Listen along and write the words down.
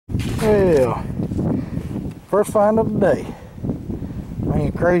Well, first find of the day. Me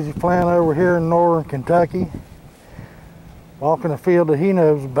and Crazyflint over here in northern Kentucky, walking a field that he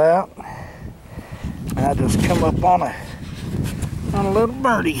knows about. And I just come up on a little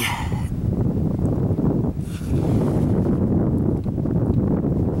birdie.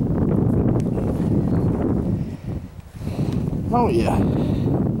 Oh yeah.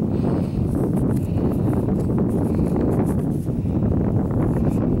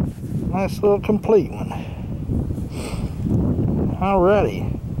 Nice little complete one.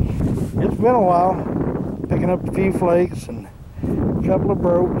 Alrighty. It's been a while. Picking up a few flakes and a couple of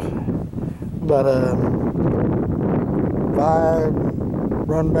brokes. But if I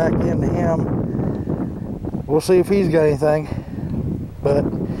run back into him, we'll see if he's got anything. But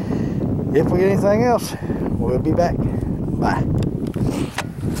if we get anything else, we'll be back. Bye.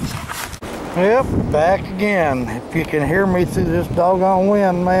 Yep, back again. If you can hear me through this doggone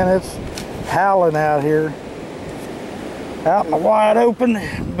wind, man, it's howling out here. Out in the wide open,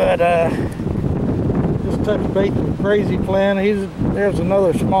 but just touched bait with Crazyflint. There's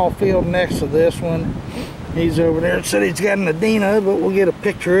another small field next to this one. He's over there. Said he's got an Adina, but we'll get a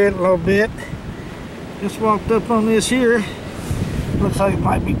picture of it in a little bit. Just walked up on this here. Looks like it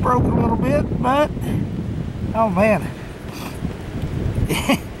might be broken a little bit, but oh man.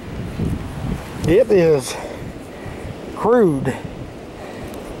 It is crude,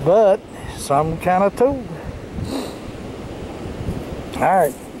 but some kind of tool.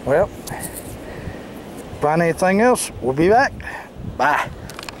 Alright, well, find anything else, we'll be back. Bye.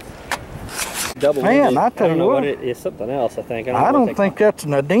 Man, I tell you what, it's something else, I think. I don't think that's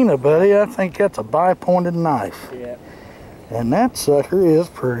an Adina, buddy. I think that's a bi-pointed knife. Yeah. And that sucker is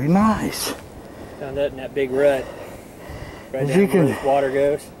pretty nice. Found that in that big rut. Right As you can, where the water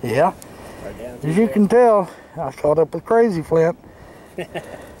goes. Yeah. Right down as you can tell, I caught up with Crazyflint.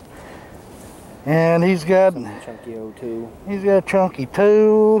 And he's got chunky old tool. He's got a chunky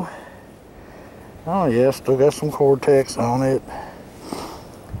tool. Oh yeah, still got some Cortex on it.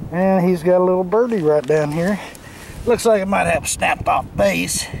 And he's got a little birdie right down here. Looks like it might have a snapped off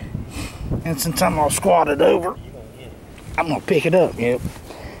base. And since I'm all squatted over, I'm gonna pick it up. Yep.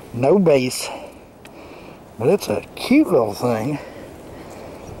 No base. But it's a cute little thing.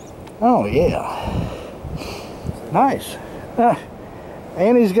 Oh yeah. Nice.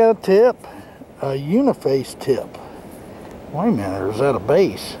 And he's got a tip. A uniface tip. Wait a minute, or is that a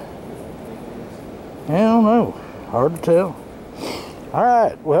base? I don't know. Hard to tell.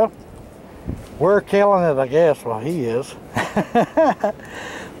 Alright, well, we're killing it, I guess, while he is. If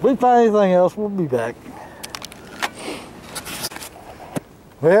we find anything else, we'll be back.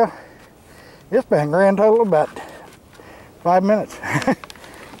 Well, it's been a grand total about 5 minutes.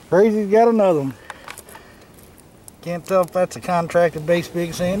 Crazy's got another one. Can't tell if that's a contracted base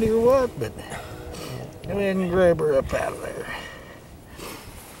Big Sandy or what, but go ahead and grab her up out of there.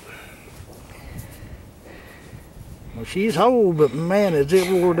 Well, she's whole, but man, is it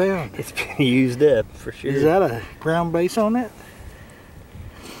wore down. It's been used up for sure. Is that a ground base on that?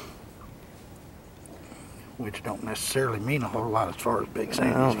 Which don't necessarily mean a whole lot as far as Big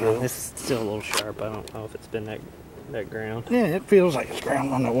Sandy's go. It's still a little sharp. I don't know if it's been that ground. Yeah, it feels like it's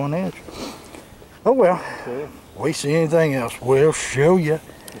ground on that one edge. Oh well. Cool. If we see anything else, we'll show you.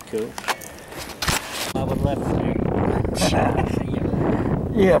 Cool. I would have left it.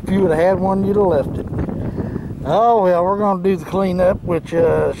 Yeah, if you would have had one, you'd have left it. Oh well, we're going to do the cleanup, which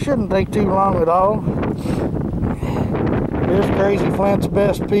shouldn't take too long at all. Here's Crazyflint's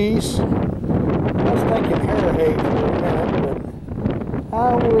best piece. I was thinking hair hay for a minute, but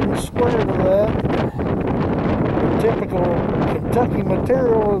I wouldn't swear to that. The typical Kentucky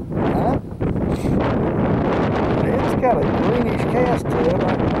material, it's got a greenish cast to it,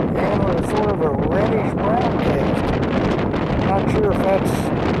 and a sort of a reddish brown cast. I'm not sure if that's,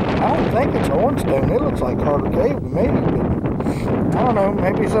 I don't think it's orange-stone. It looks like Carter Cave to me, but I don't know,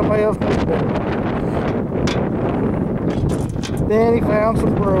 maybe somebody else knows better. Then he found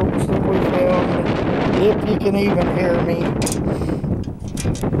some ropes that we found, if you can even hear me,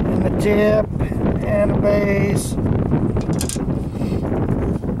 and the tip, and the base.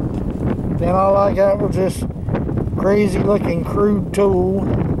 Then all I got was this crazy looking crude tool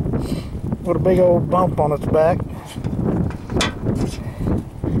with a big old bump on its back.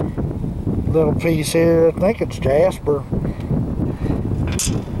 Little piece here, I think it's Jasper.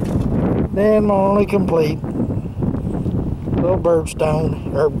 Then my only complete little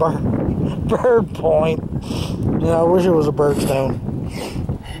birdstone, or bird point. Yeah, I wish it was a birdstone.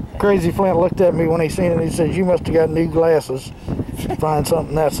 Crazyflint looked at me when he seen it. He says, "You must have got new glasses to find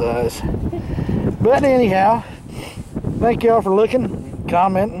something that size." But anyhow, thank y'all for looking,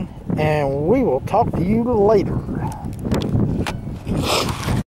 commenting, and we will talk to you later.